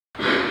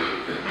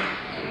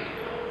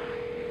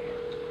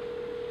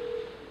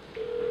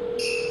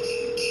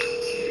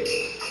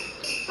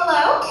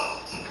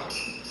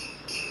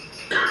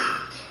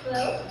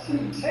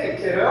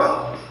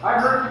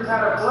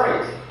had a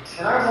break,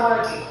 and I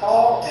wanted to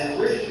call and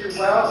wish you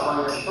well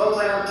on your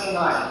program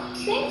tonight.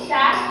 Thanks,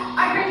 Dad.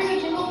 I heard you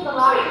jingle the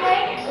lot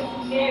today. It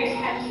was very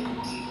catchy.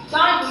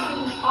 Johnny was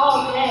singing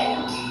all day.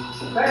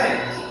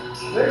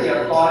 Thanks.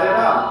 Lydia thought it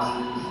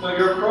up. So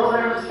your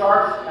program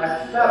starts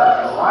at 7,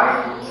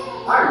 right?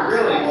 I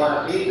really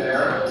want to be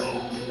there.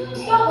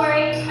 Don't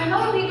worry. I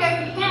know you'll be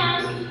there if you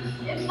can.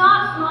 If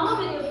not, Mom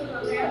will video the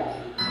program.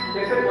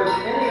 If it was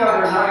any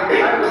other night,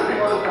 I would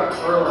close up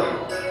early.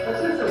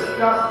 But this is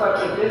just such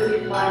a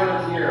busy time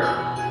of year.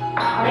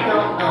 I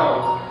don't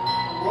know.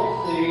 We'll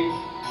see.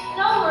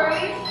 No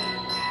worries.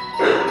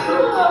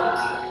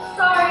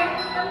 Sorry,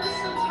 I'm just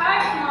so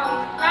tired from all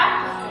these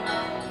practices.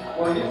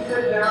 Well, you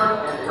sit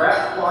down and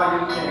rest while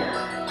you can.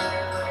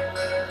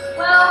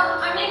 Well,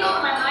 I may go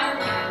over my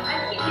lines again.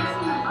 I keep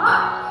mixing them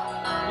up.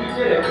 You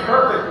did it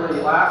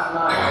perfectly last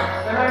night,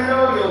 and I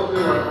know you'll do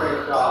a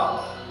great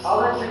job. I'll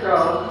let you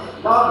go.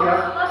 Love ya.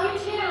 Love you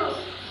too.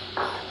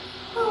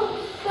 Oh,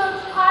 so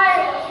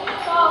tired.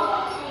 It's all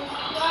right.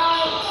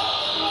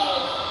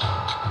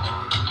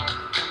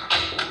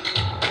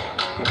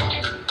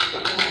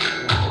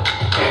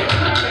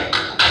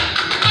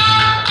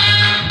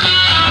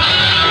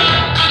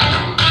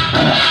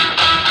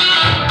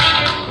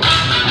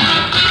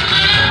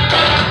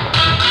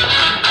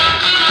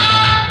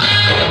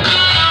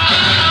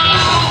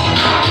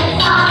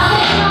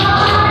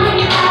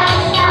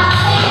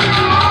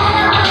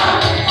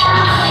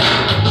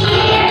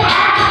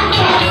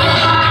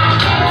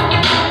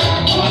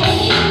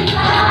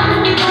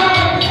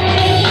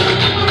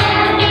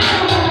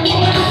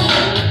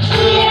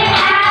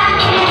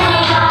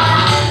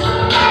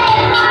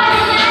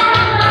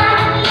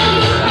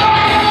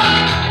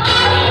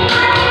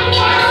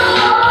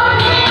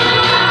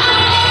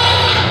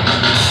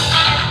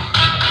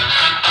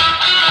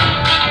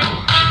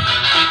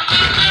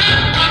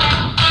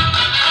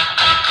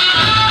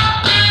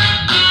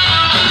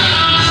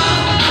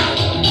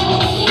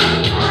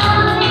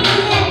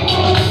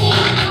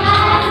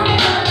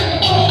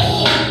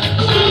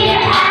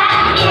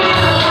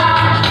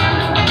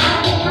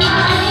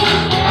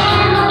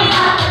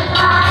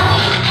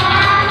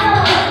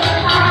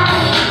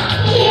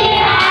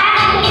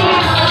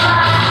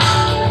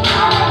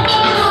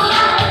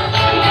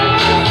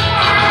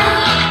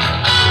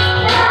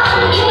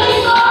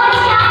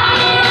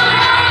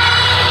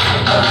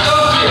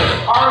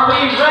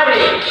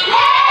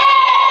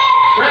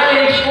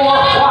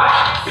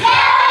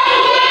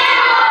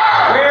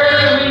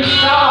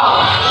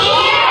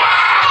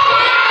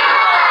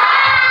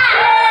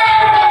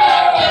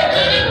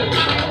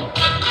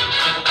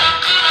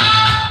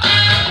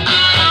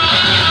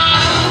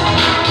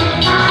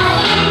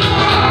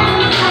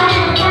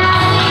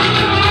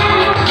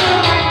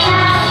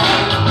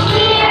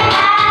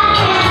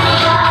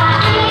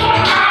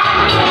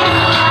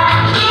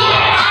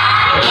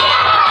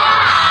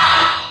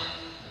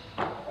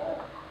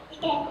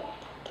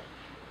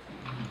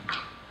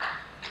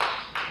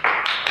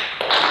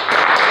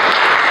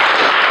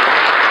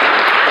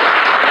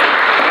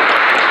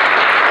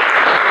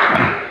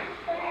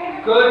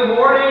 Good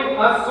morning,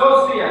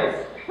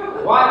 associates.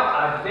 What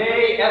a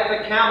day at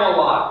the Camel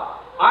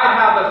Lot. I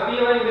have a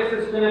feeling this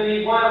is going to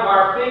be one of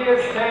our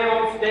biggest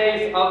sales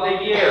days of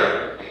the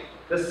year.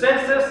 The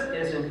census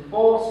is in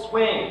full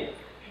swing,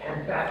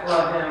 and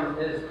Bethlehem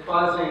is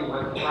buzzing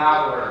with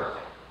travelers.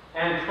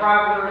 And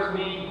travelers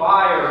mean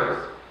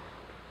buyers.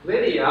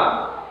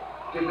 Lydia,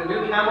 did the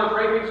new camel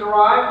drapings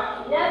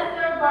arrive? Yes,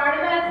 sir,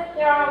 Barnabas.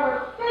 There are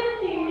over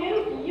 50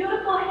 new,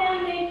 beautiful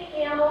handmade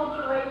camel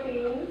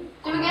drapings.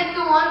 Do we get the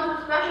ones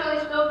with specially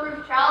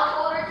spill-proof chalice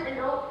holders and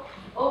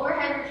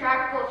overhead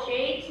retractable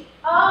shades?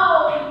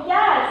 Oh,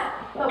 yes,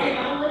 but we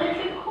have a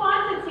limited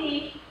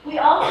quantity. We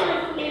also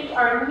received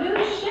our new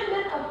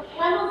shipment of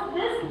camels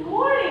this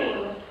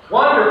morning.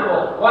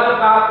 Wonderful. What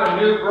about the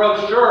new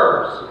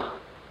brochures?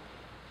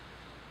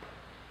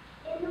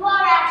 In the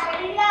water racks,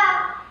 ready to go.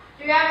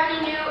 Do you have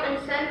any new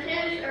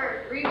incentives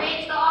or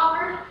rebates to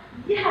offer?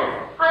 Yes,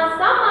 on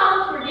some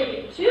models we're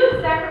giving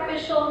 2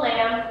 sacrificial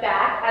lambs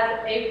back as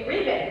a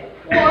rebate,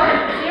 or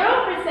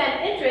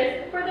 0%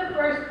 interest for the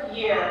first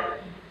year.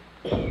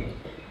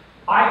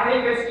 I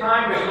think it's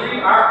time to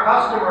greet our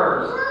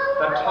customers.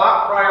 The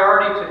top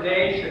priority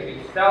today should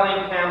be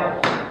selling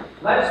camels.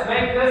 Let's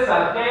make this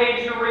a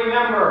day to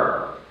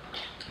remember.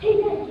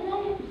 Hey, Dad, can I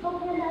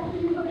help you out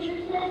with the brochure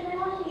today? I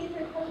want to get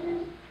their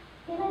customers.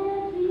 Can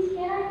I please?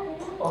 Can I?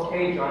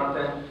 Okay,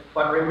 Jonathan,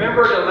 but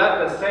remember to let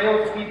the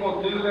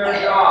salespeople do their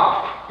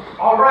job.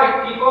 All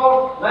right,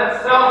 people,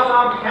 let's sell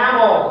some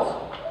camels.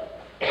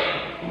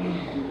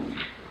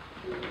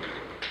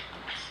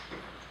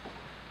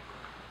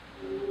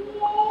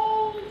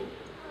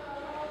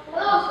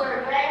 Hello,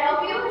 sir. May I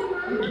help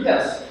you?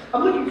 Yes,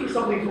 I'm looking for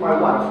something for my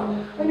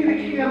wife. I need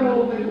a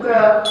camel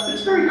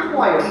that's very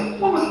quiet,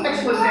 one with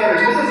excellent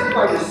manners that doesn't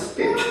try to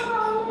spit.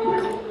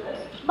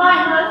 My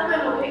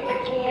husband will pick the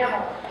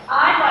camel.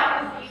 I'd like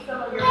to see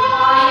some of your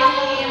finest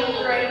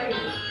camel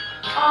drapings.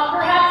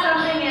 Perhaps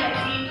something in a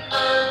deep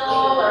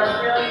purple or a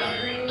brilliant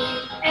green,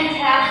 and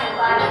tassels.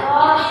 I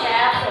love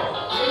tassels.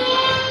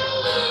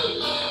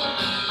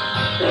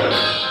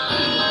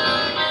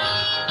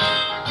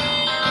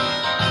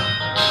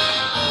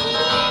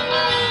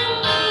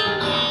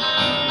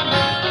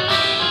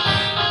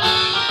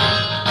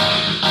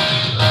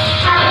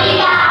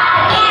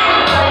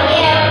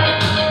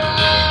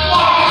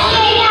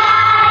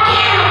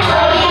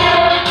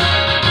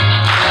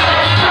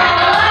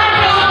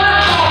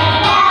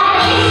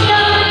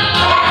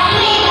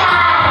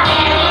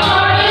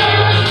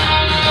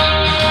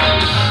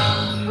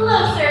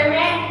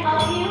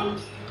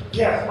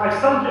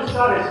 son just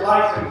got his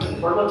license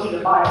and we're looking to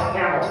buy a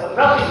camel, but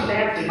nothing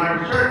fancy. My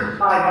insurance is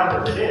tied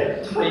up as it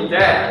is. Hey,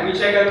 Dad, can we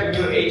check out the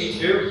new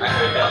H2? I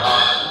heard that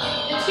awesome.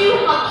 The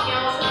 2-hump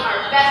camels are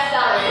our best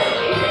seller this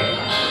week.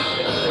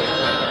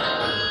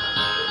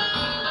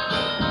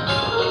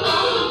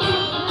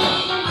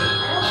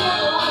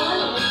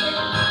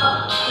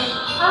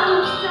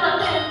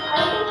 Jonathan, I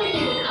think you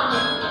need to come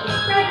with me.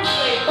 Greg is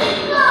waiting for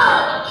you.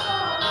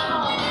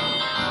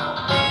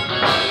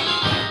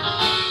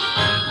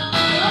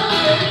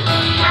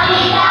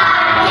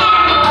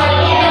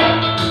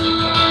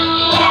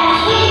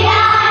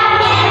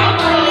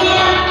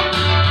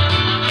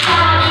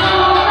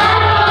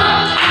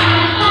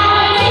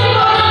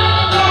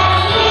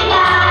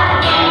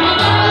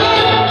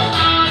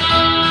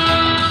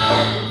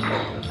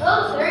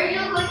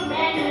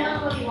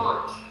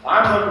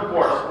 I'm looking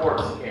for a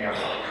sports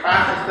camel.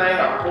 Fastest thing, a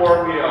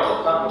 4-wheel,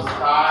 something with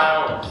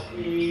style and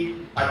speed.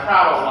 I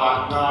travel a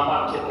lot, I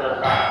want to get there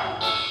fast.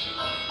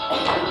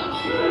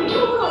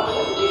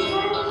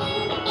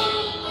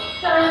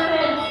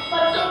 Jonathan,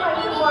 let's go find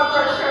some more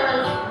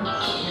brochures.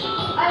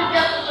 I'm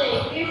just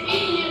saying, you're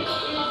seeking new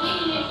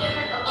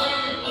shipment of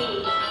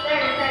Lamborghinis.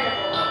 They're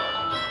incredible.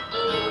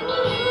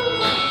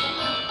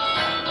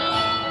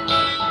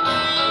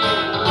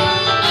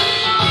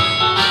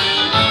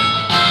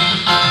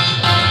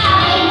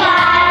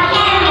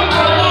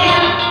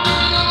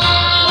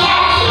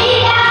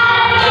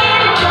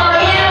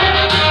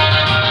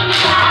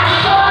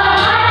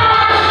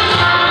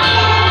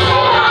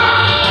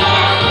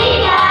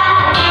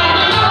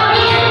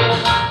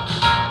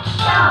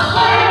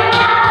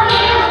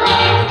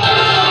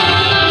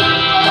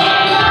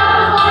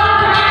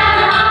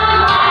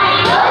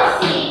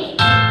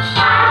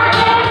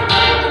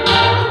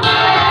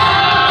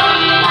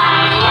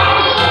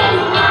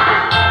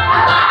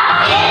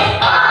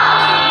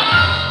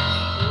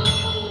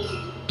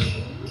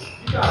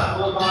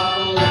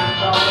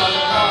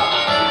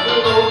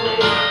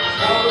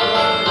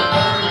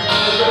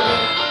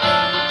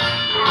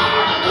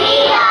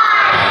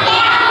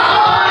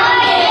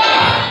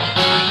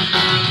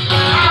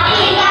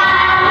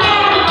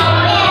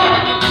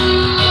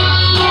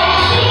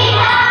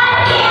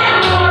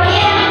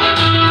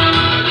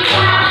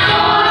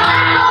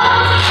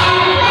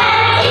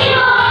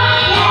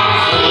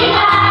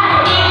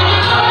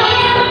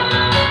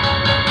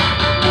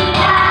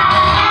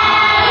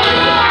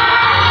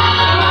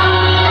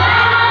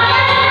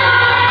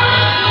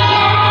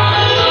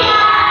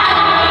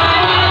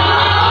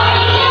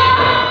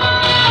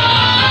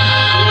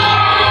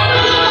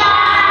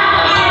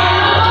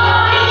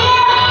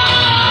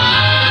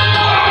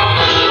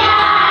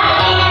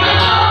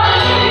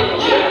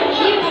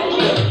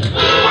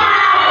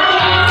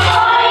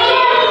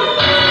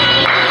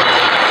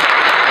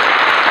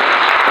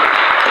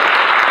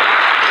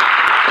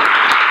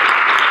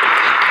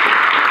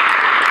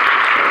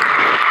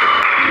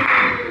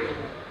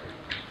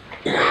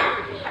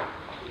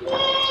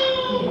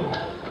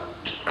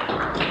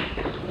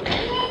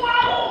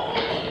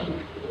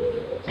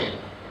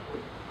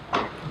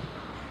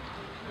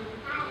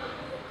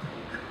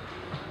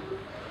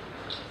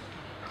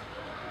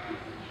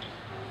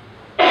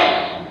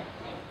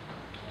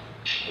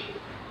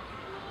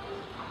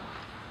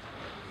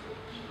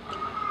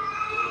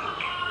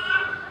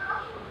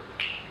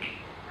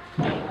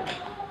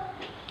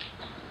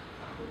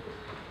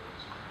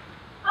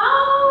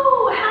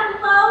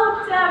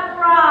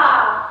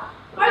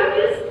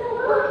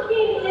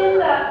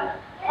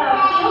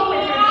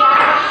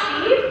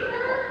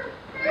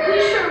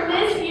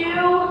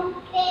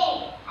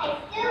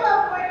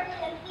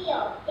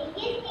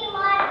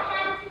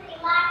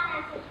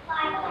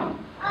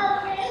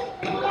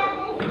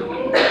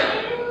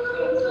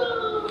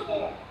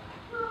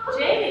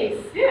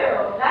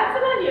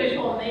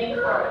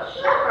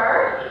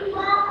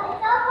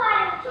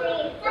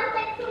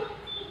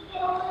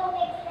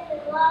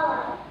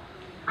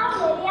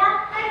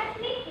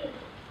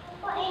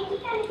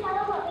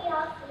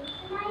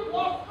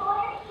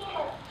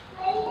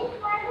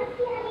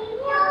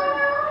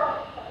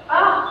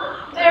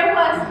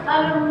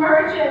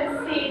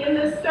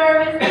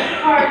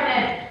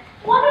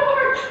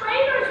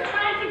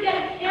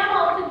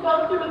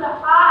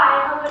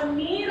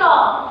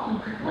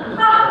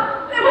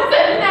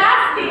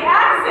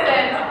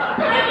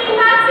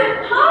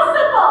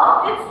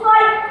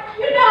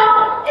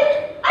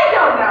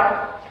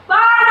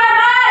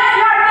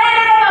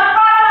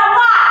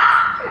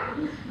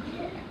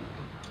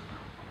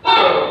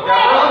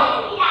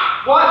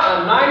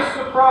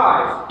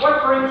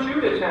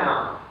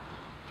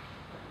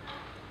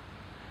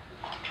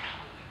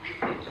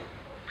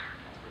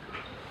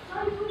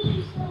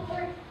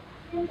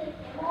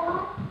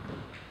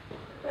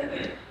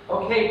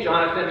 Okay,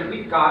 Jonathan,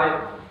 we've got it.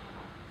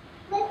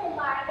 Listen,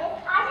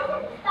 Barnabas, I just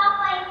have to stop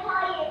by and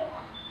tell you.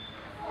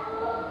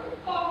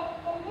 And this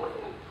is Ruth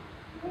and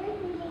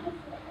James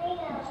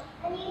Reno,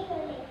 and these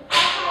are me.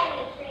 That's how I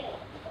make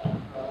dreams.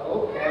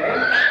 Okay.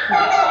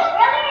 Earlier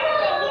today,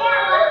 we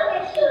are on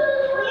fishing.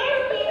 We are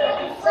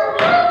experiencing so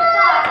many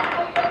stars,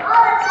 and all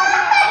of a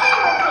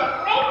sudden,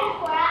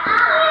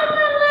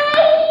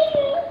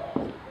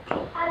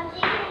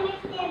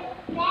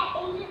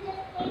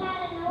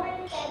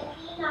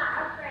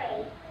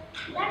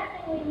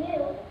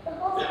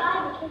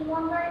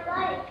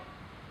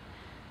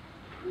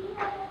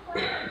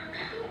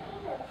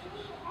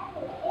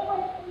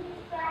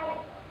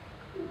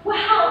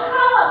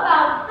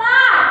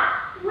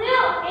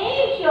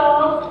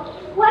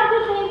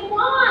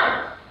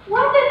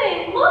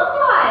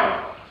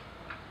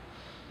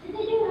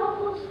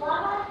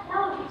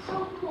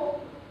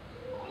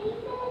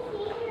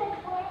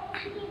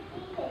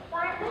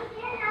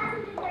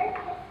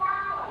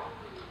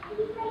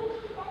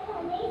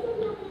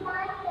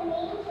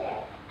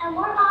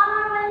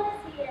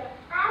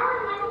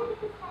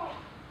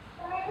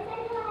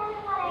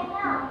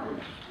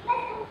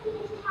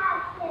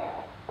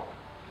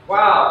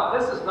 Wow,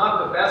 this is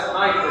not the best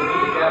night for me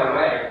to get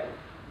away.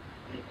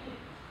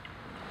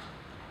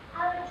 I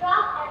would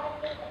drop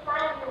everything if I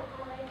were you.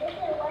 This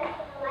is once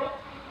in a lifetime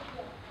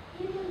gift.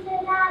 You can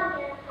sit down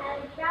here. I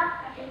would drop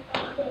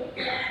everything.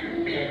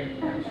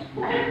 Let me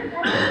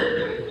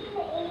see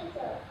the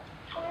angels.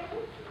 There is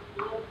a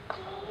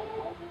few here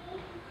and you can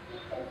see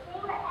them. They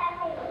were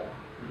everywhere.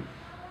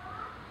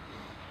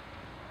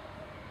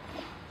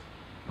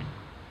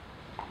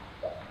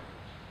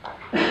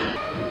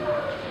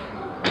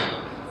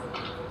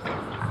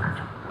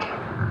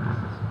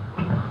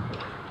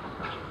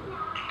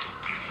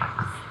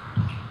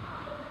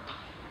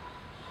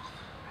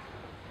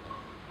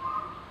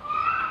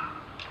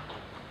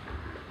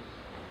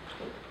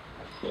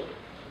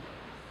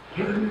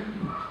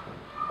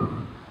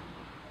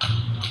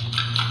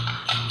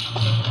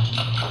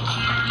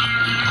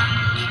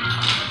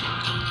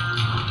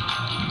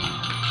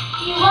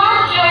 You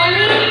won't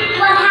believe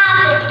what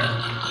happened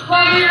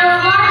when we were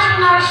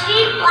watching our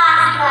sheep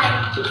last night.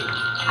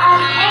 An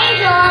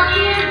angel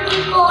appeared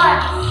before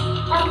us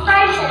and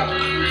frightened.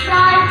 We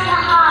tried to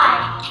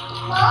hide.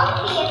 Don't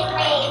be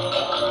afraid,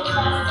 the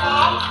angel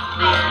said.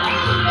 I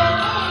bring good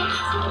news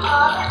to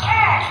all the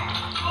earth.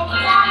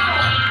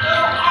 Exactly, they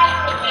were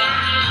everywhere.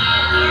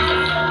 And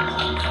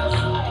Jesus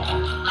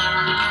said.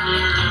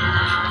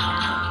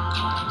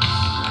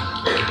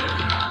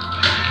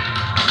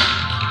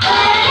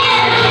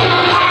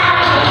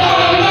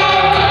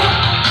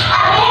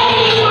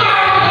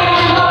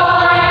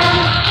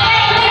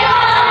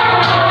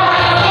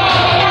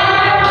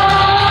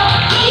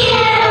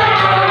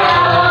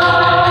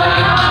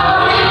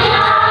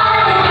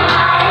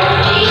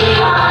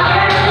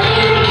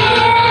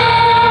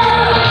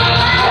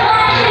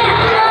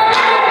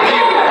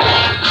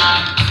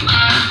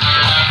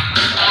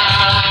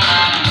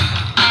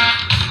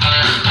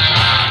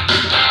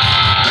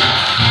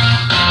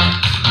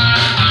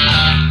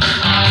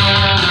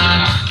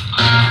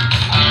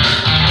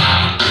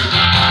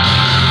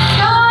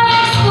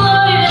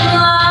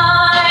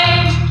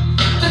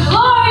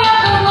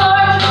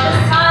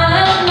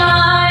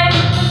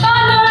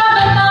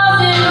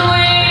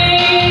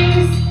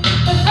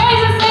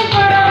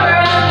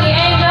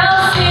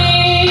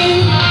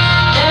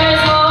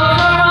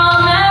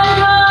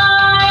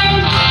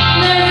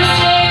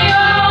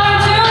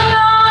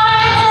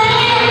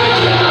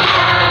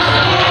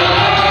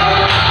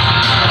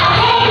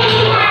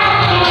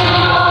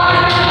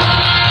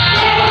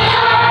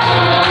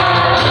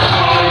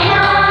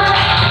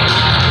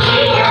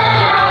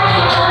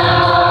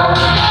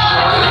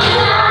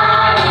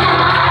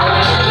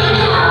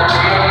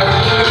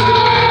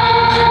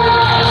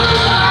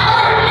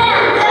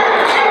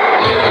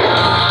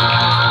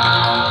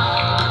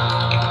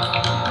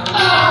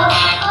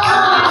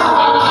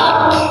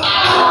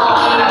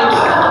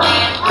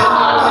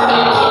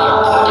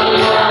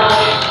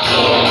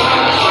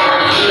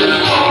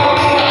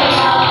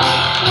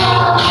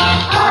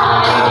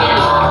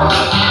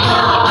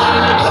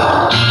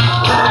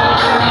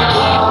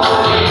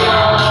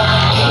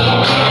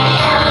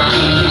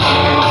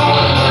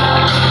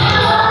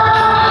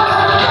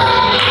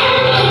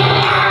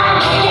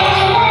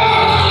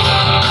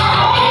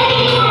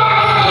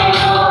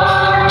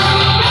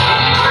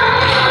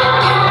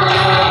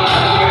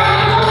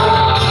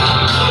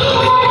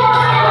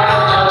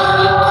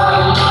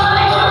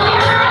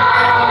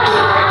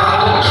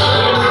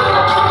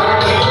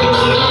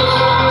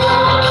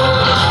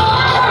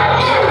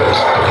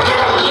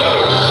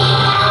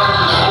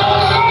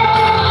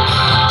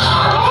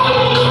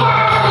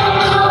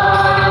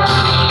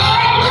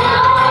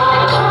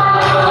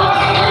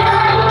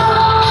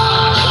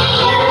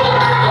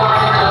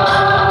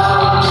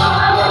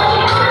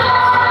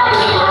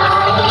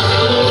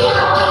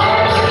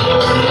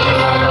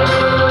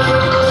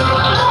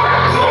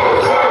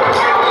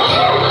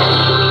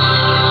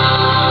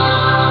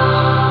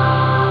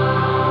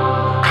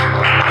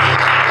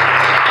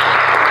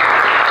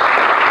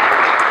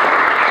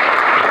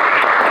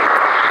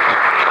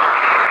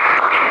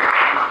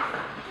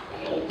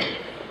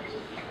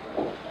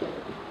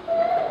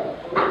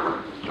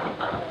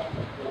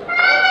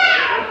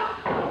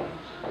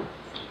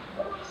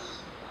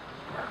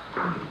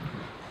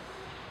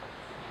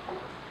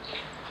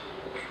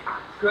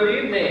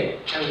 Good evening,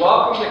 and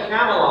welcome to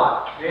Camel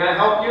Lot. May I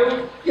help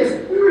you?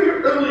 Yes, we were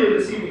here earlier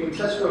this evening and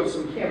test drove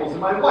some camels,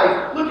 and my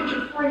wife looked at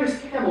your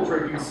finest camel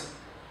tributes.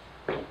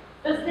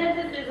 The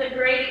census is a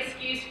great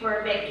excuse for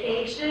a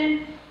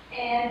vacation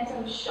and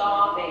some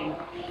shopping.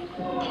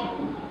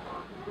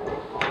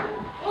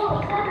 Oh,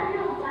 is that a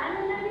real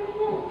diamond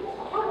underneath?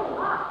 Oh,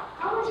 wow.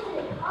 How much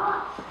did it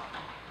cost?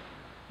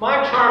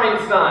 My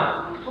charming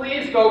son,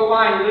 please go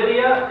find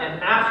Lydia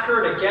and ask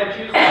her to get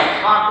you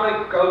some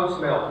chocolate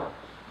goat's milk.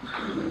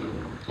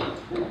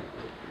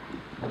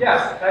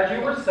 Yes, as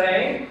you were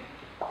saying.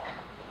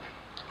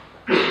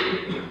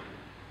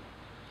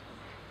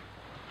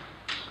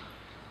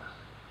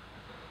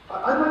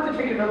 I'd like to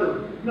take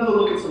another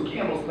look at some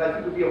camels that I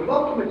think would be a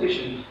welcome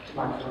addition to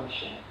my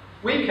collection.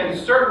 We can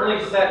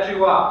certainly set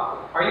you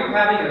up. Are you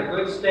having a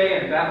good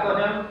stay in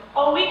Bethlehem?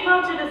 Oh, we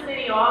come to the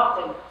city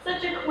often.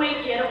 Such a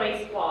quaint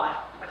getaway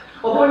spot.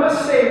 Although I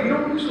must say, we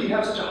don't usually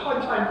have such a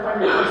hard time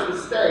finding a place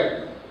to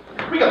stay.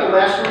 We got the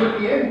last room at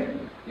the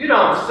inn. You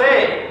don't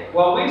say.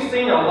 Well, we've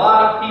seen a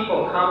lot of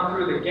people come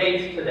through the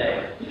gates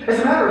today. As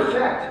a matter of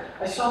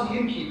fact, I saw the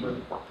innkeeper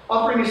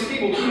offering a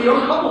stable to a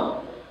young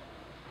couple.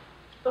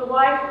 The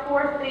wife,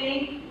 poor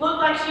thing, looked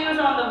like she was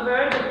on the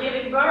verge of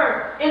giving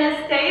birth, in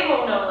a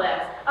stable no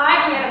less. I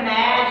can't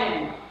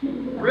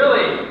imagine.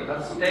 Really?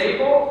 A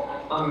stable?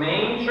 A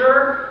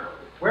manger?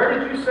 Where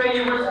did you say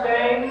you were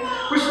staying?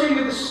 We're staying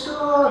at the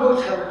Star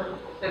Hotel.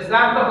 Is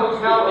that the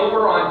hotel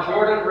over on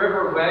Jordan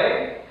River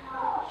Way?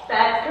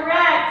 That's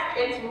correct.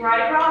 It's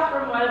right across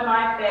from one of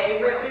my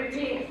favorite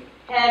boutiques,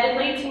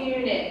 Heavenly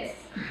Tunics.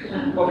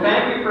 Well,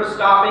 thank you for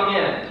stopping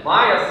in.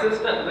 My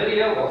assistant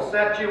Lydia will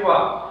set you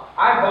up.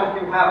 I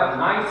hope you have a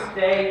nice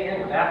day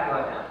in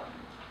Bethlehem.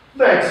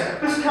 Thanks.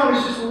 This town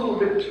is just a little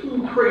bit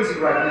too crazy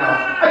right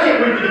now. I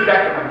can't wait to get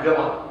back to my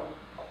villa.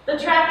 The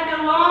traffic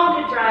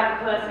alone could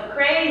drive a person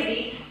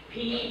crazy.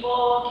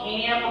 People,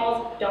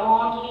 camels,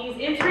 donkeys,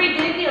 it's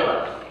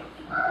ridiculous.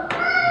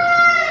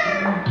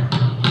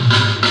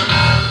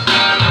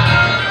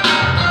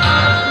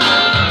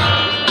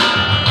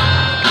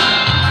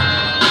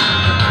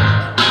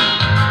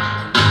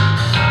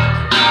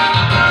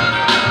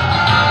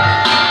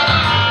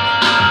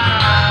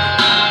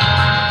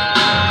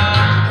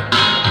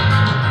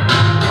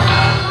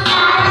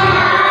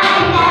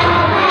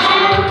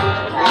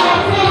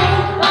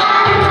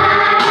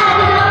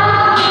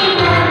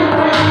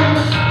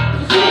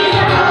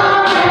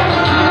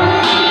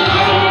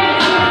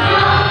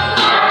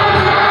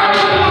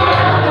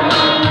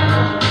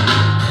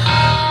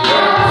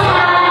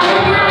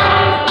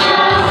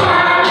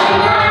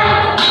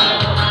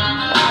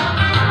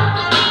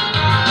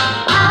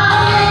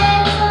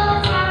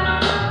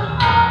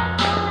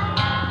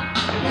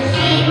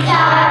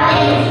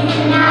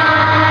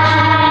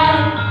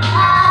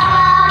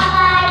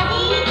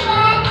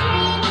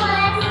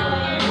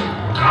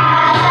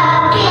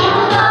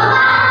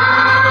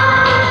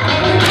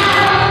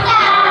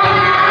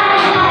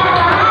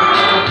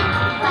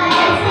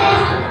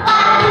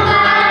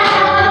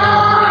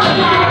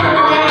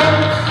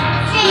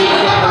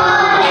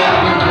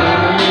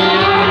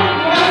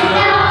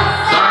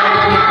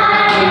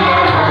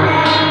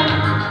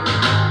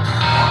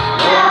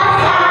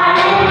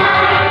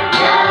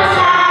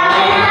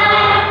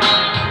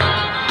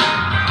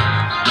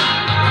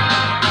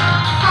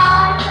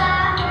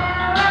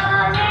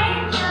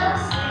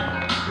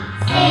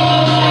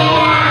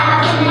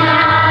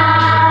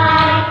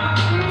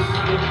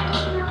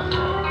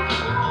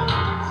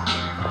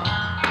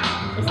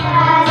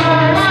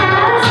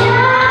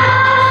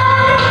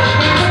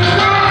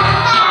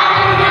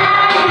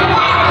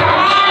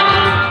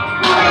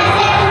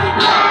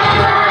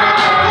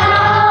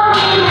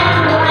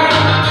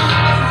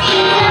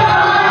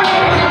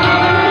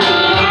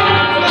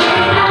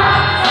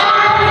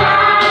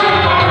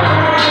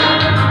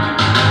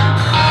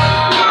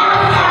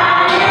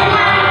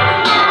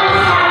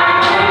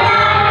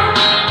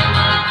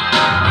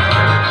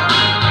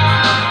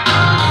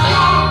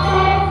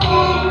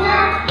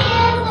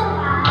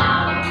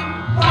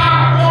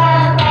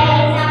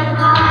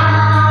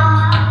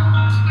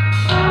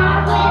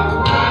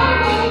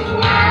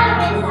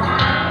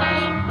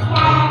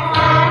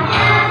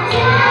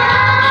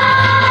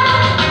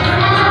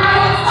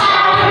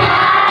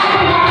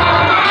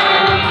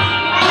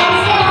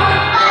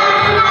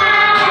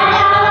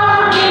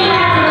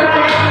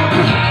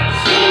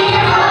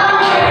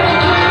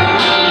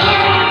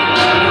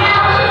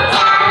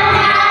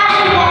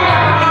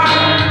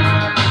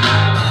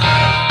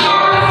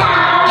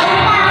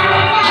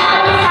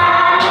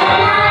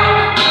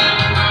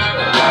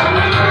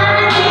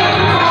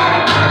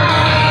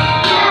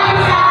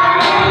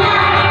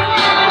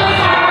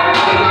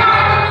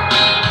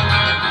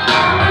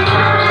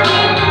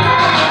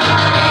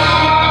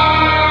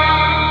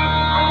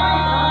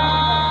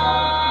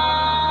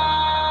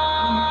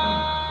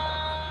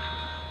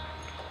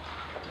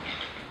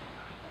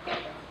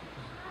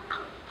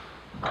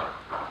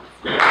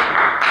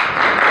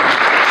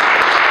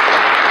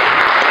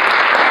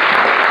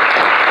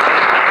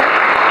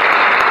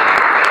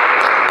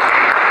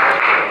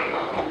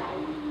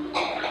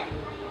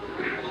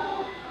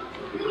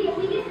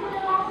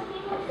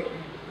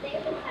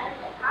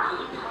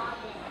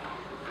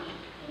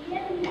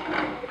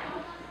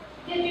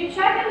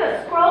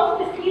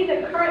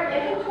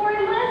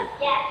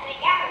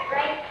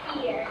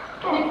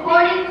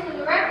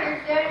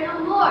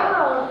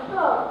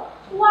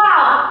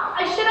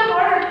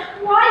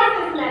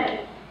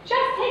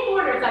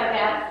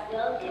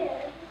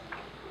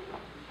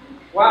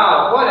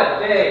 Wow, what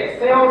a day.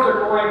 Sales are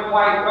going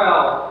quite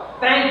well.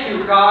 Thank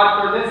you,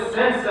 God, for this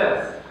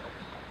census.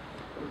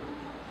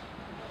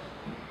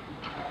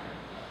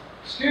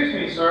 Excuse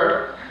me,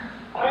 sir.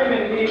 I am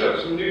in need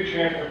of some new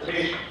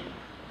transportation.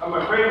 I'm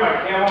afraid my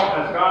camel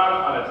has gone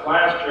on its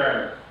last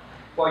journey.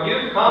 Well,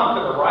 you've come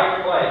to the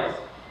right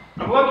place.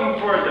 I'm looking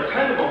for a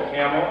dependable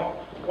camel,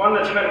 one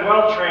that's been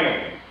well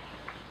trained.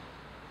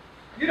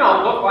 You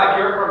don't look like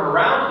you're from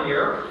around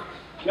here.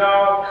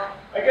 No,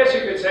 I guess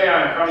you could say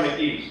I'm from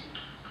the east.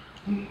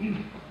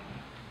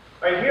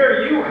 I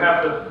hear you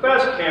have the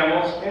best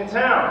camels in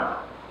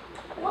town.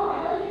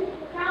 Well, those are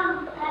the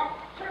crown at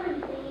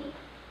turban thingy.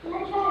 Can I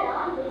try it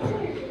on? But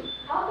seriously,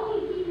 how can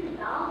you keep your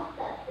balance with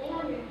that thing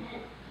on your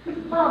head?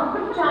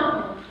 Oh,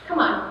 Jonathan, come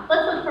on,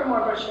 let's look for more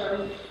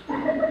brochures.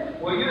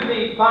 Will you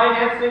need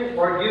financing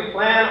or do you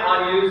plan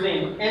on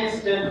using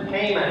instant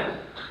payment?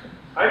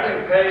 I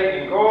can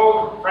pay in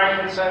gold,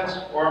 frankincense,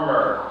 or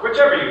myrrh,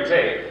 whichever you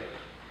take.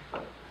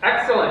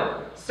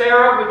 Excellent.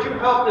 Sarah, would you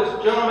help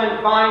this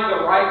gentleman find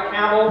the right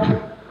camel?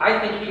 I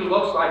think he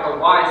looks like a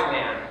wise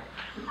man.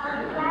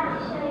 I'm glad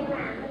to show you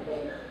around. What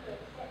business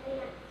is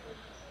this?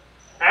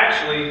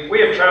 Actually, we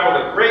have traveled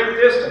a great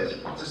distance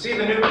to see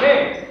the new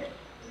king.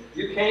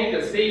 You came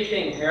to see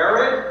King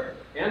Herod?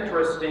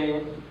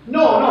 Interesting.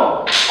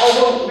 No.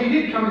 Although we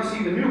did come to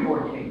see the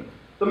newborn king,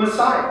 the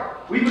Messiah.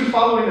 We've been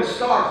following the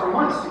star for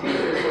months to get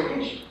to this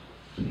location.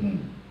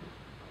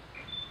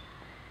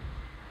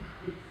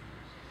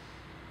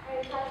 Are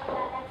you talking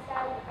about that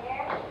star over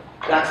there?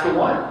 That's the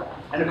one.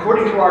 And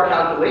according to our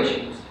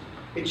calculations,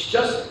 it's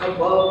just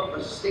above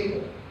a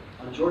stable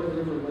on Jordan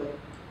River Lake.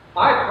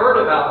 I've heard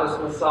about this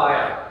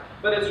Messiah,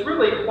 but it's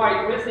really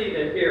quite busy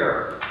to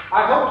hear.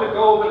 I hope to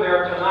go over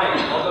there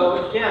tonight,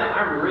 although again,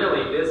 I'm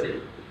really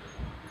busy.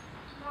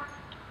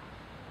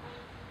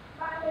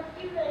 Marcus,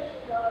 you really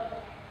should go over there.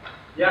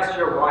 Yes,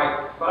 you're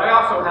right, but I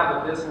also have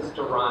a business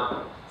to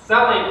run.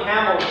 Selling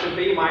camels should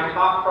be my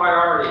top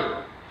priority.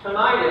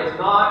 Tonight is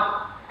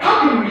not.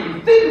 How can we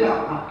even think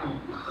about not going?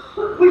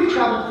 We've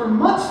traveled for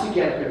months to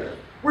get here.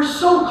 We're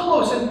so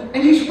close, and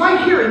he's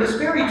right here in this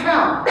very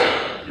town.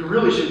 You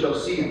really should go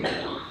see him.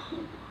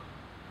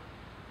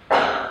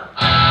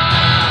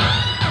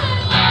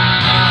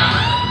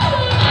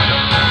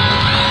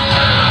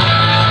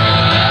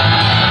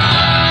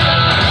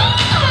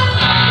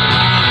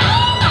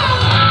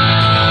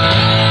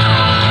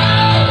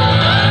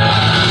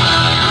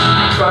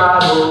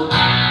 Travel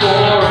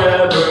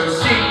forever,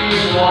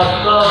 seeking what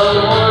the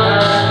Lord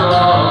has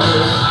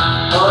promised,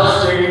 a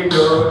Savior to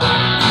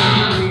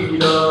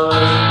lead us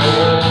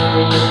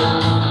home.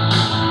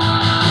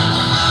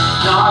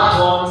 Not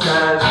once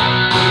has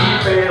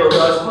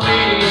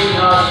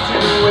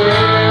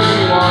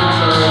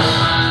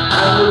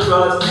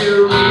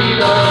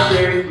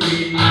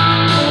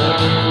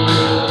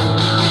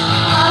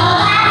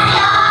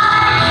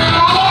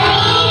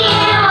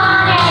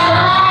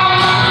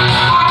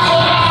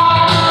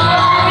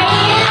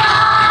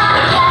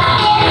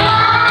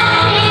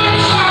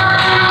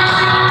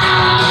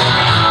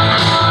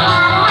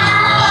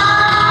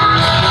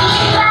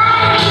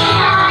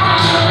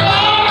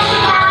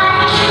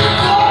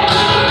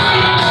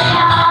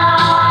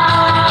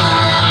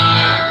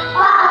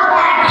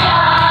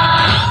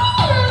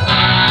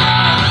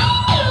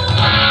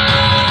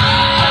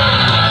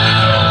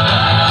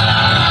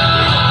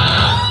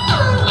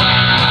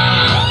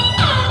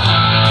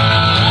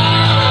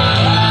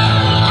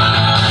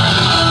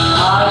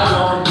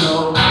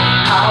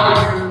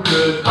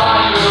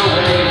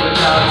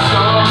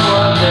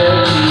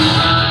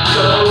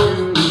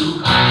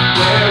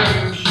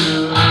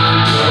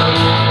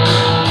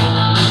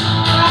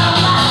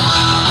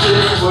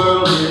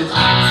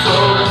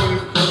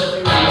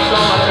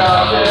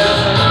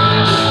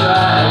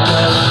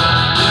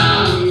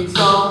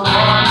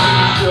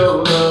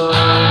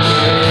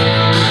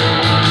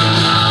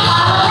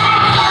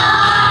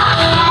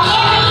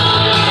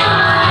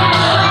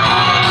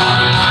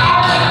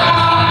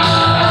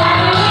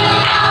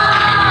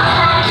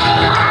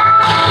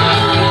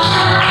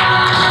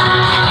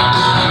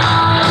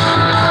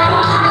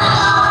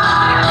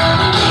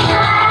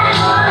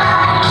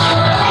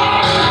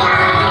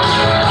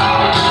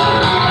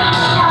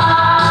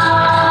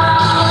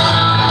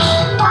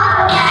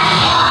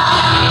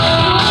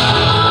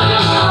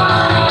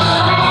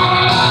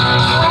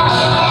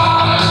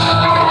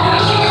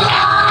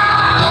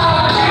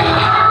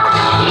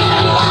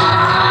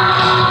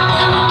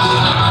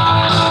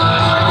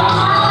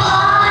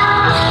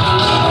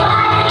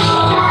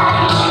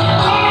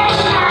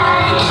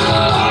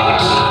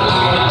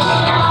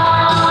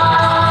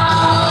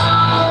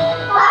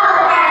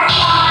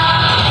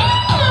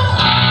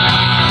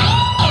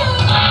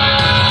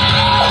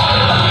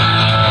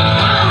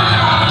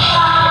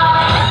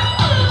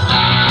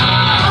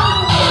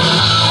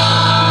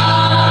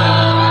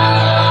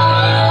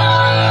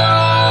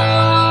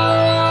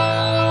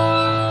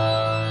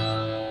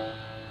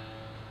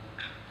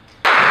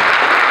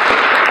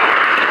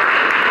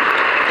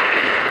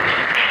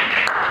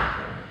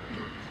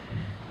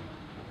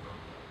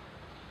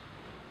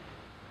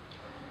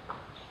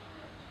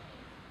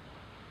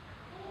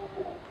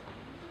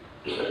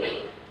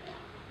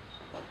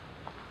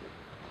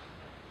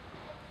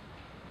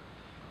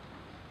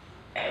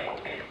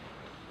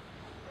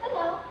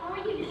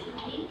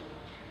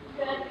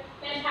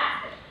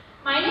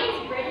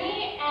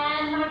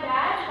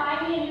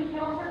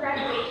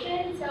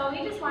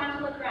wanted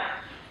to look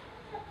around.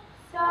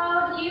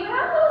 So, do you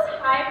have those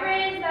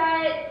hybrids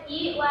that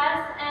eat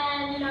less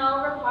and,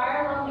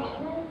 require low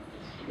maintenance?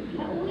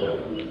 I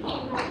believe we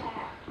came right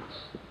back.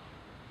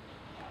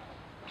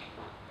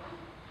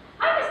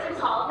 Hi, Mr.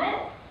 Solomon.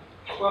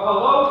 Well,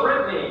 hello,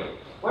 Brittany.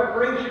 What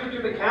brings you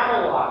to the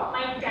Camel Lot?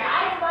 My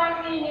dad's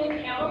buying me a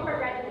new camel for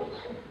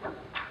graduation.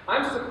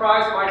 I'm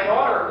surprised my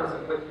daughter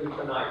isn't with you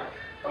tonight.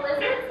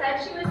 Elizabeth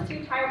said she was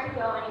too tired to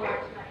go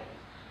anywhere tonight.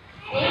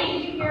 Hey,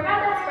 did you hear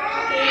about that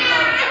special game that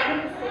was in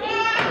the city?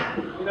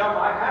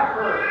 I have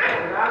heard. As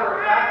a matter of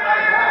fact, I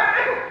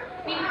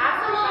have. We passed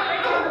some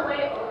shepherds on the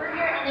way over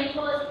here, and they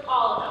told us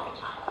all about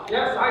the child.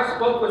 Yes, I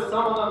spoke with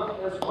some of them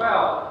as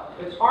well.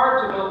 It's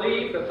hard to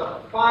believe that the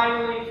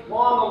finally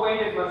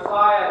long-awaited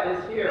Messiah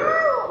is here,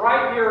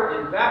 right here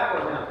in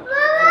Bethlehem, in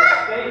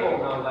a stable,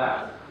 no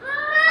less.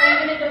 Are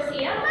you going to go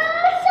see him?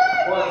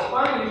 Well, it's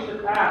funny you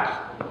should ask.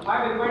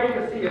 I've been waiting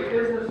to see if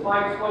business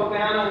might slow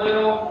down a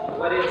little,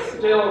 but it's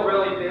still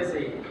really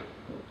busy.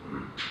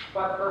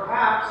 But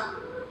perhaps,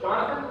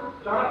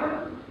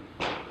 Jonathan,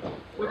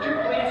 would you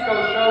please go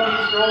show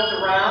these girls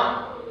around?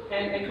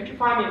 And could you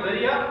find me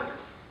Lydia?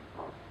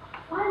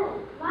 Why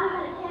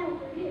not a camel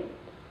for you?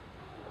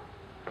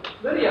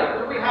 Lydia,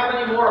 do we have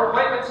any more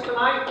appointments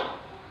tonight?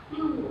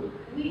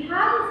 We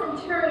have a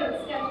centurion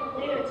scheduled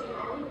later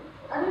tonight.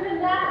 Other than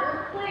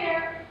that, we're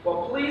clear.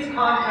 Well, please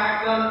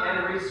contact them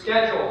and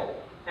reschedule.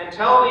 And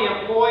tell the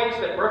employees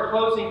that we're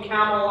closing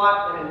Camel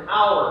Lot in an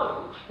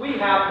hour. We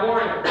have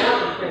more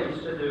important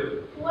things to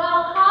do.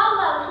 Well,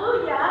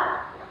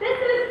 hallelujah. This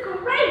is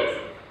great.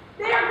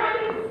 They are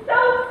going to be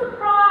so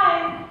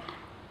surprised.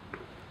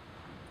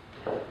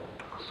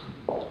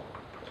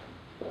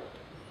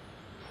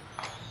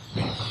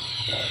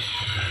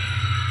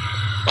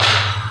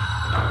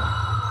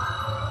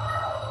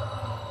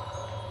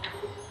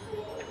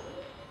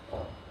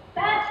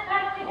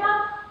 Wake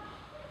up.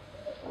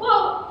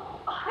 Whoa,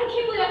 I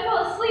can't believe I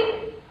fell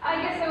asleep.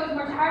 I guess I was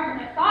more tired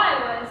than I thought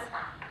I was.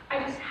 I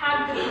just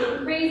had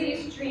the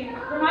craziest dream.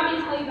 Remind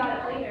me to tell you about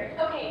it later.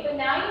 Okay, but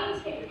now you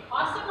need to get your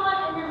costume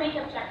on and your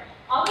makeup checked.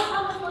 All the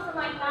helmets most of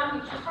my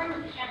family just started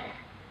with the camera.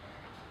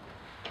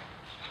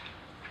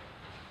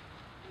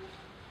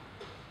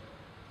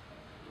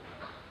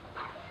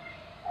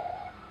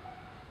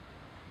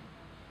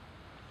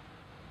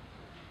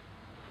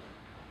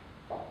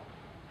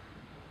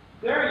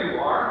 There you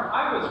are.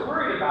 I was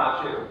worried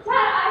about you. Dad,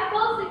 I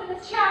fell asleep in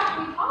this chair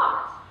after we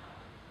talked.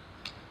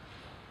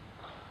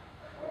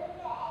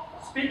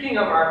 Speaking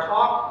of our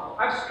talk,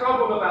 I've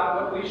struggled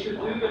about what we should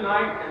do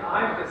tonight, and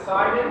I've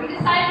decided... We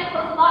decided to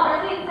close the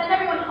lot early and send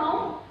everyone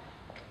home.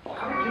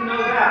 How did you know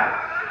that?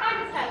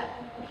 I just had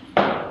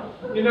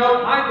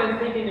I've been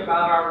thinking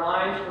about our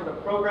lines from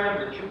the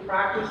program that you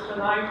practiced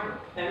tonight,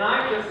 and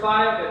I've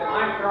decided that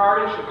my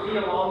priority should be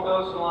along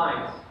those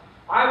lines.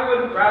 I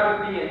wouldn't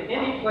rather be in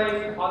any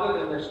place other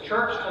than this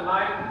church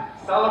tonight,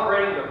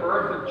 celebrating the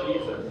birth of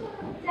Jesus.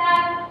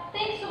 Dad,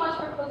 thanks so much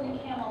for closing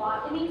Camel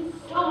Lot. It means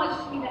so much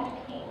to me that you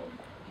came.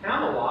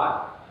 Camel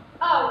Lot?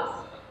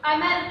 Oh, I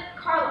meant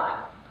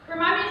Carla.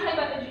 Remind me to tell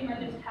you about the dream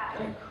I just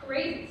had.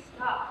 Crazy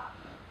stuff.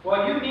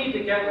 Well, you need to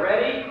get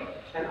ready,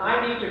 and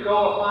I need to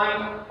go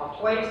find a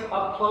place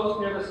up close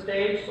near the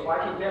stage so I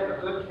can get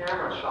a good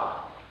camera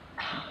shot.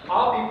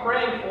 I'll be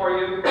praying for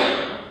you.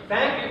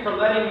 Thank you for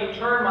letting me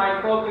turn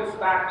my focus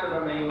back to the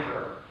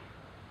manger.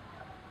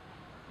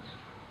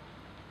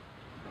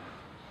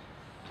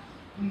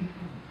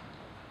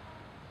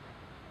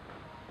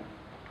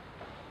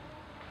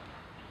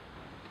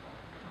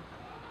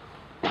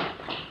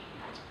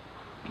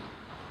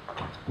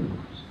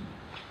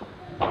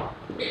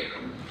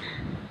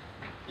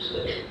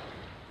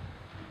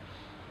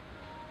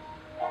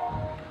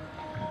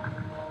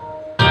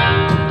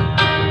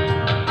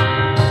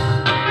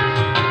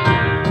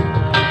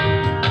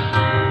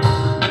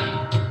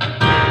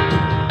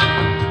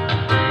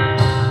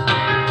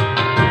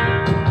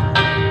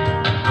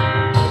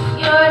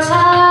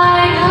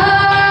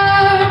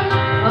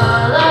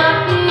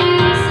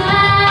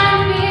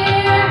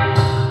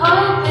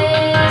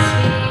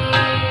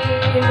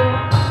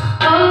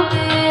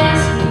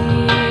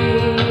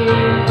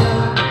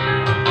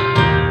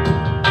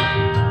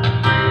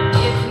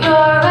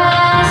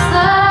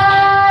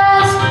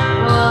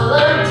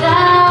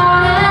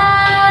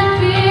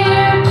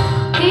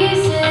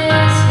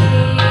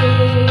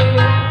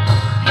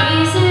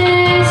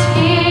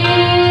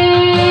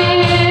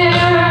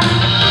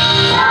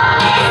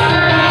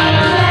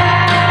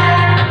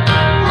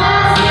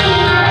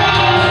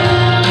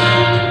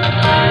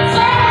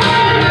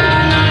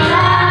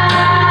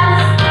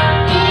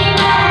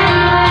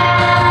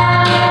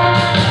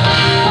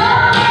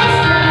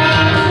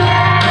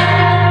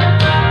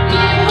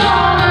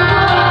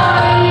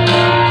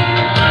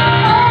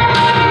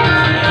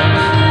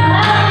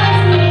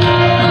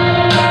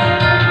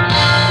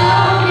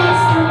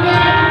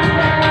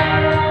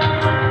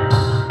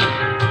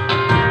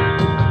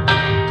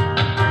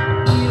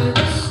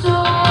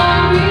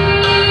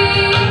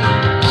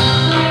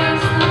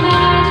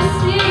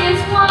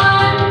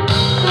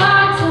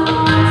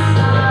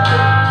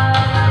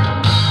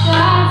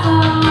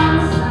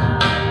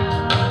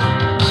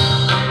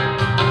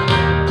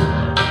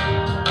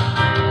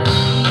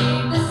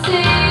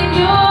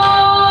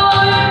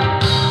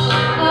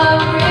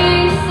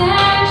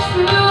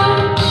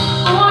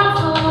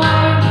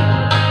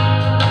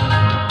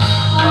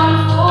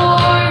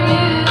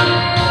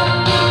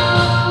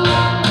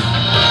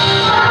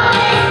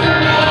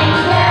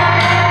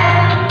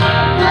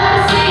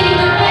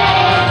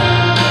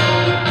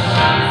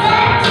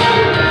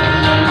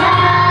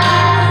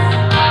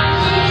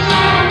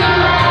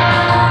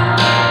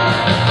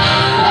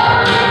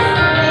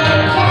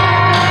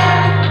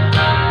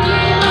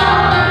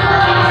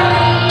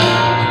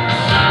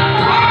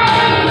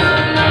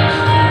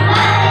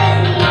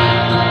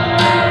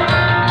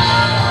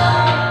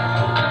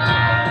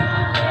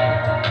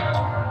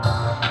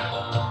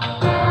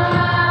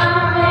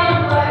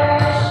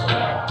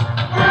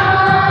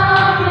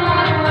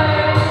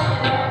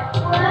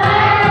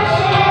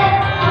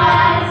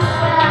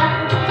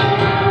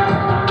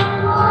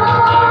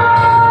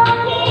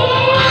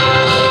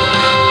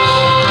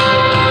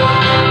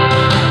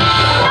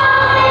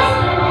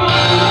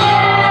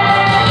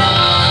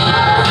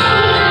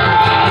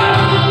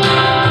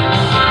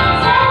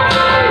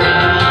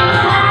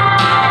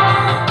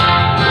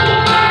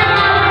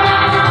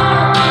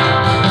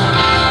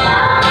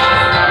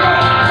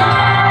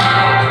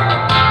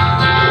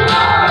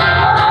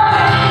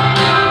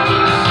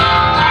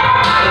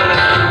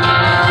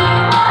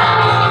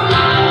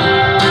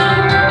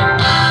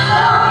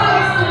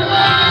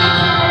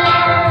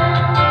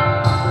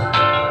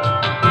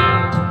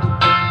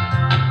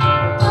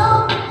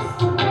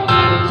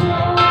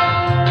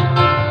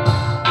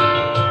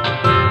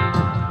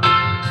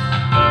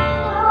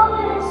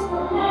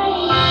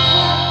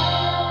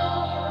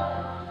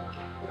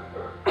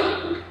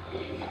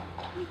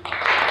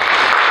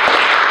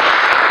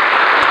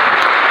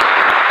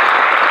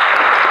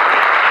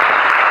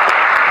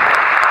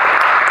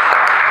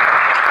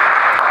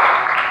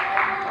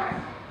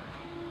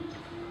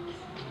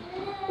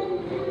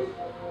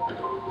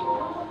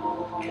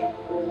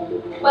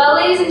 Well,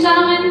 ladies and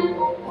gentlemen,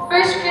 the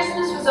first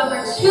Christmas was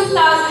over 2,000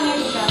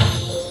 years ago,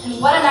 and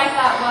what a night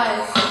that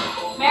was.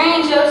 Mary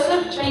and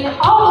Joseph journeyed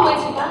all the way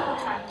to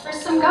Bethlehem for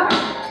some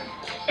government.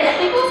 I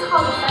think it was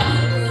called the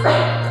census.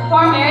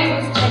 Poor Mary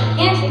was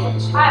gigantic with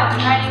a child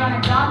and riding on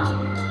her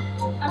donkey.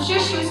 I'm sure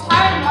she was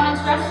tired and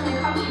wanted to rest in a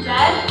comfy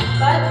bed,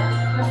 but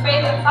I'm afraid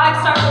the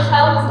five-star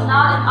hotel was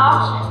not an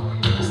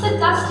option. Just a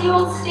dusty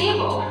old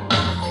stable.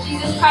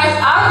 Jesus Christ,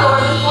 our Lord,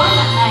 was born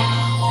that night,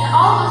 and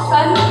all of a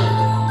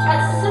sudden,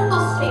 that simple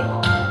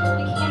stable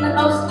became the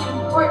most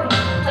important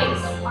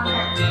place on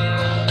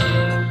earth.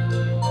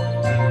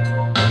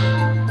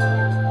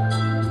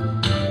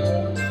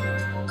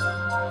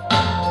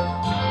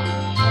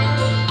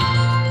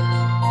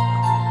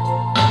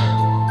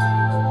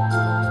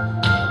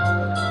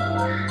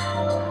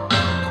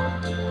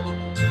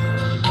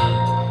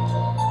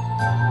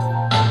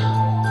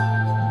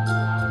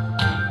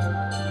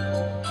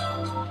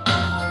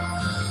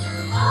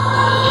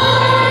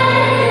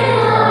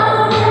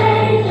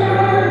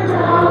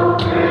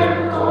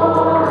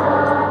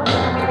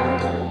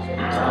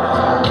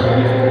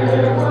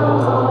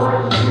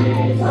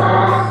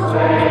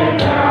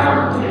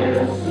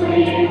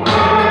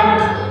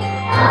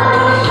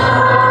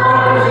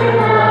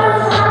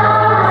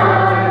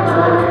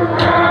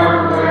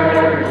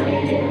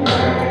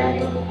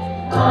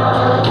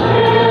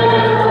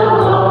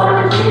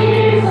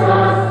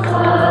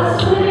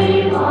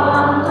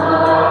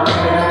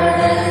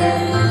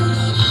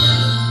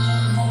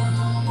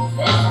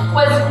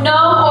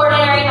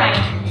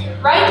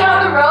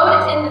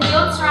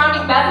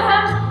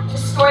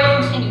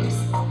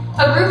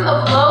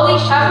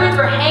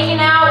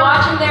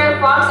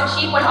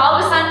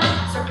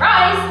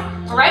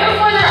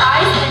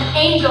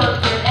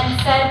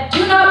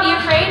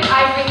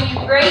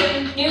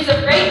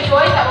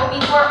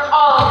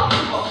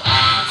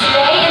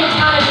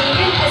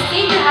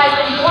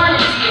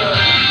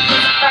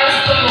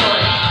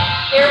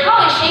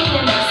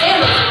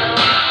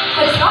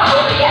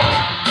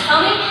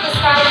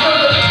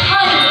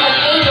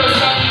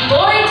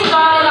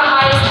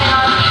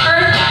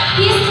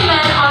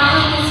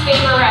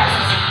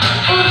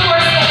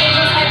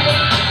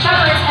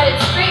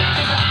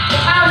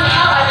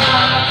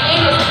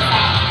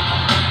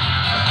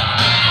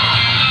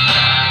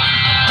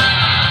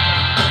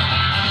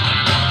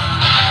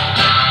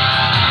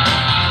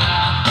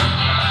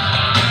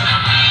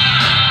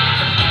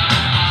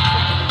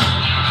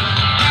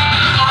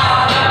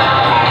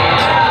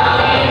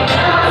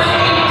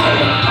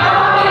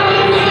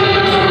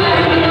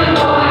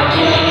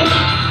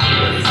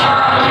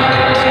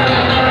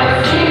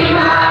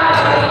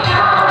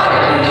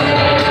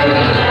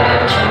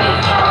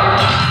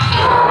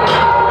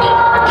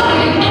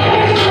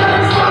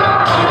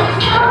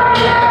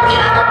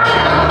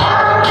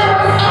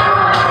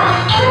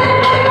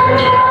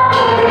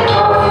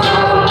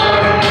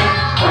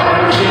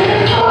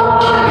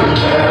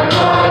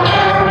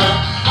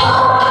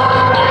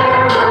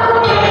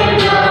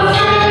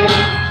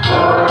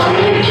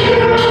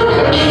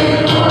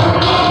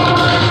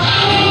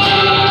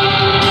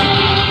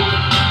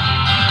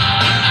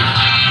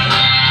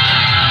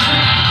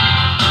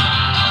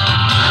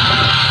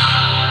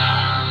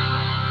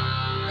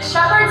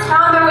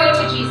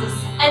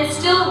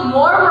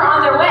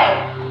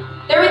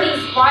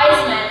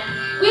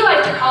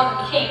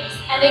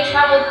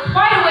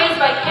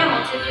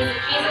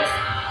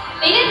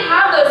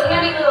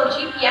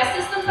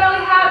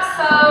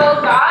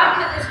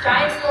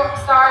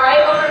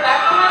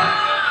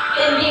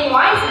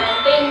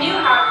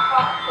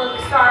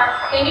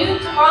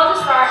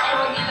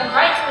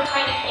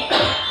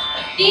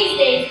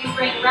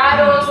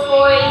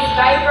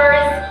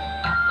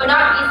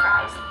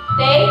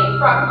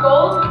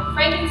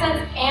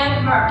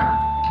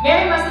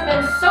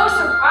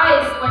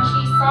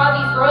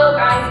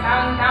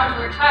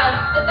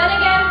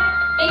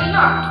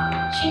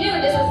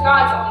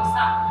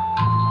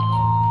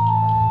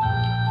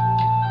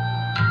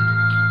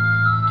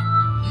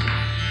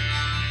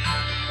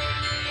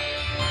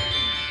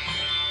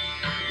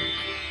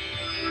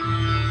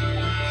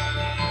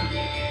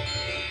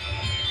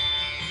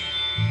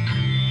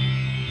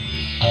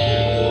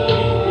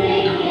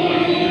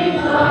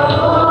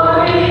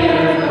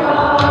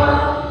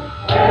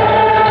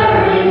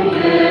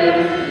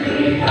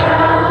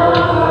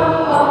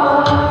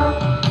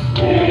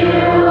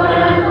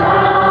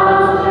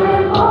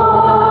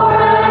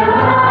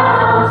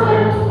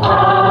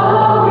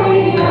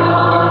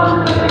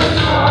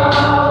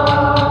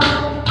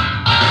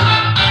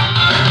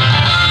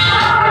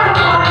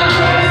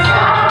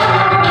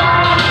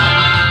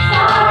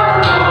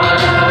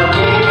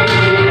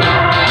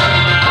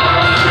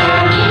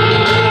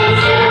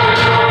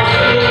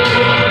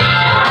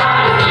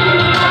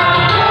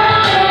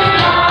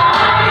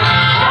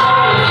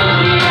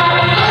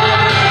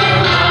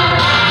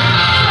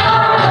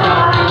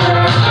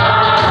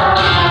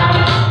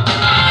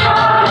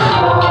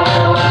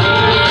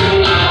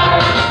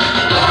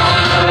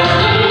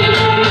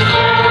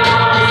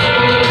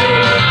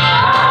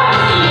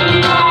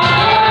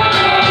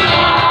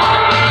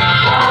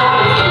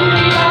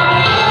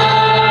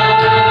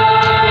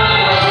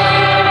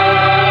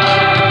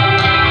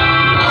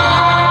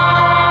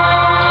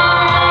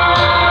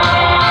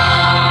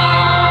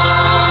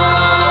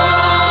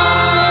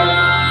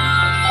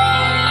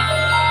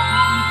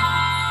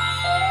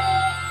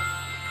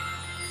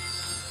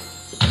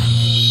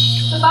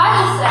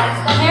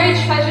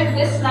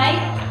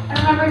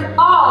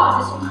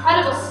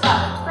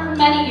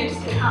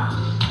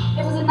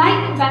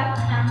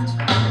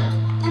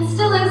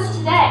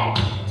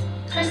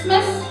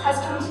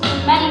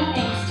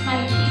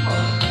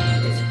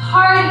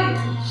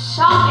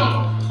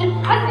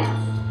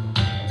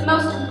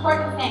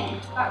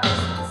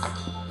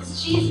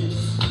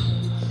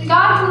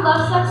 God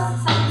loves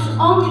us to send His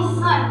only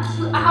Son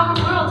to our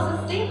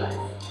world to save us.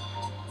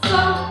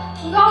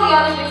 So, with all the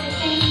other basic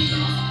things,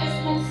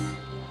 Christmas,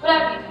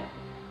 whatever you do,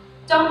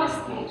 don't miss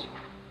the age.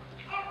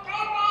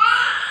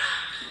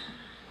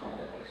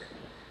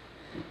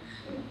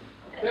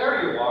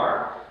 There you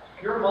are.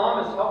 Your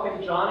mom is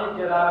helping Johnny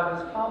get out of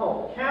his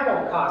camel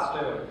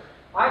costume.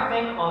 I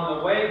think on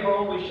the way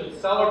home we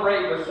should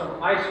celebrate with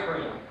some ice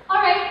cream.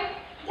 All right,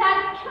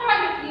 Dad, can I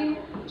ride with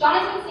you? John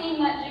has been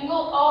singing that jingle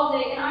all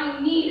day, and I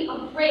need a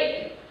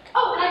break.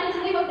 Oh, and I can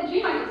tell you about the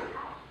dream I just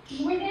had.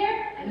 You were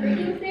there, and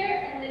Ricky was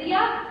there, and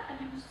Lydia, and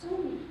there were so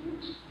many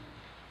people.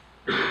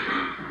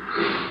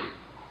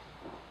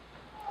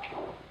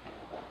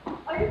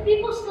 Are your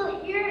people still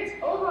here? It's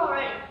over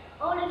already.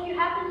 Oh, and if you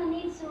happen to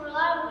need some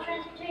reliable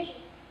transportation,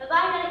 I've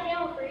got a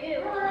camel for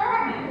you.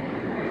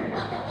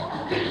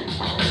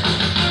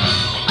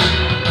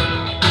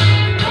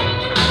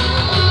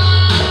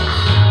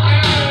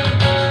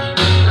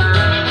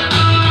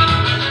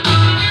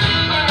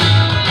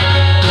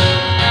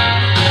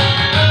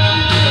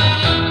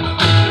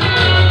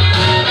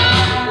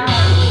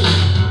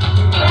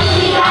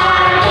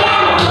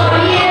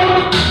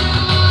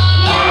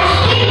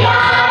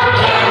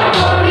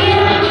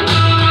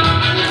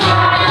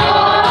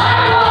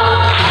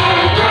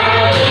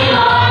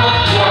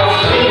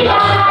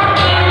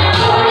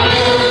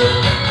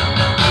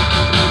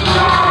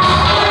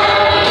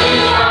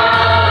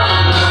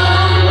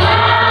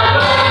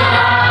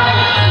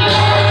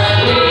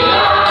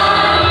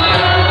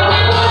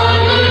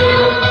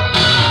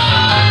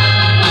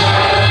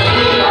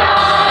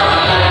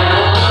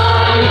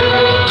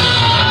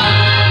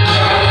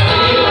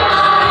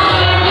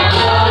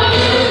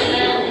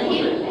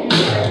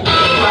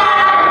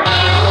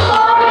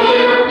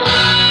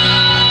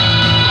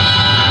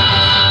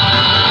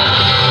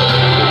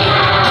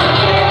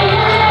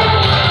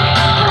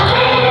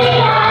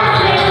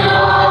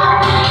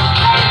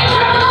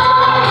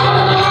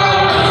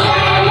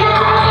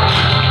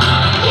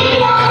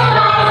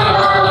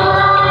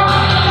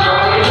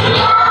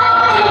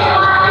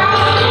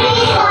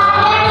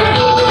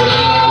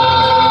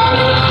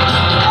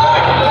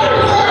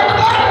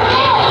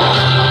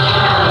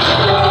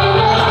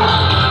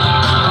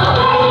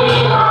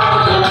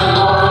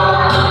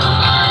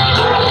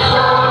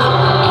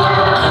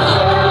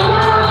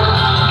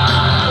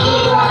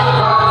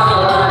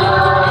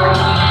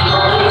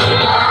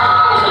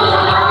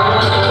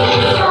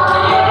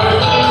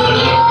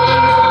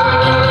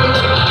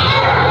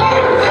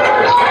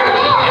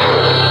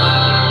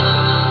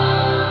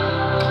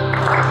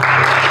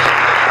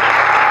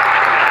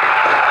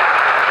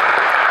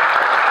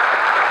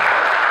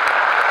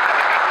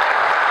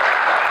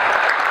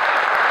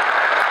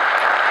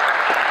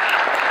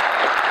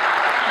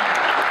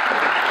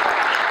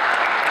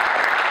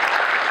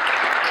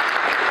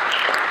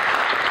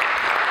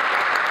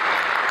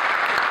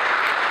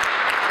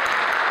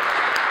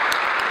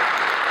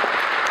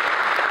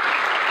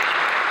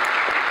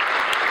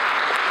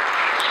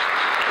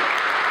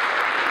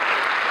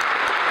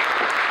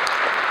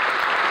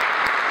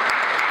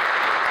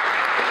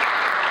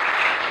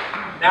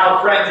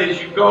 Now, friends,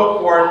 as you go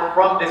forth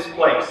from this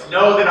place,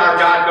 know that our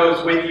God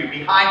goes with you,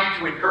 behind you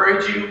to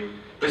encourage you,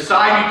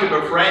 beside you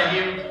to befriend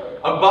you,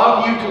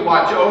 above you to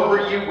watch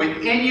over you,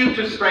 within you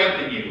to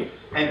strengthen you,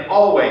 and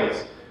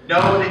always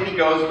know that He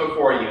goes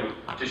before you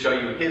to show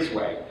you His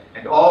way.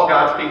 And all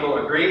God's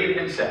people agreed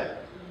and said,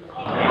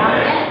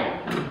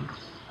 Amen.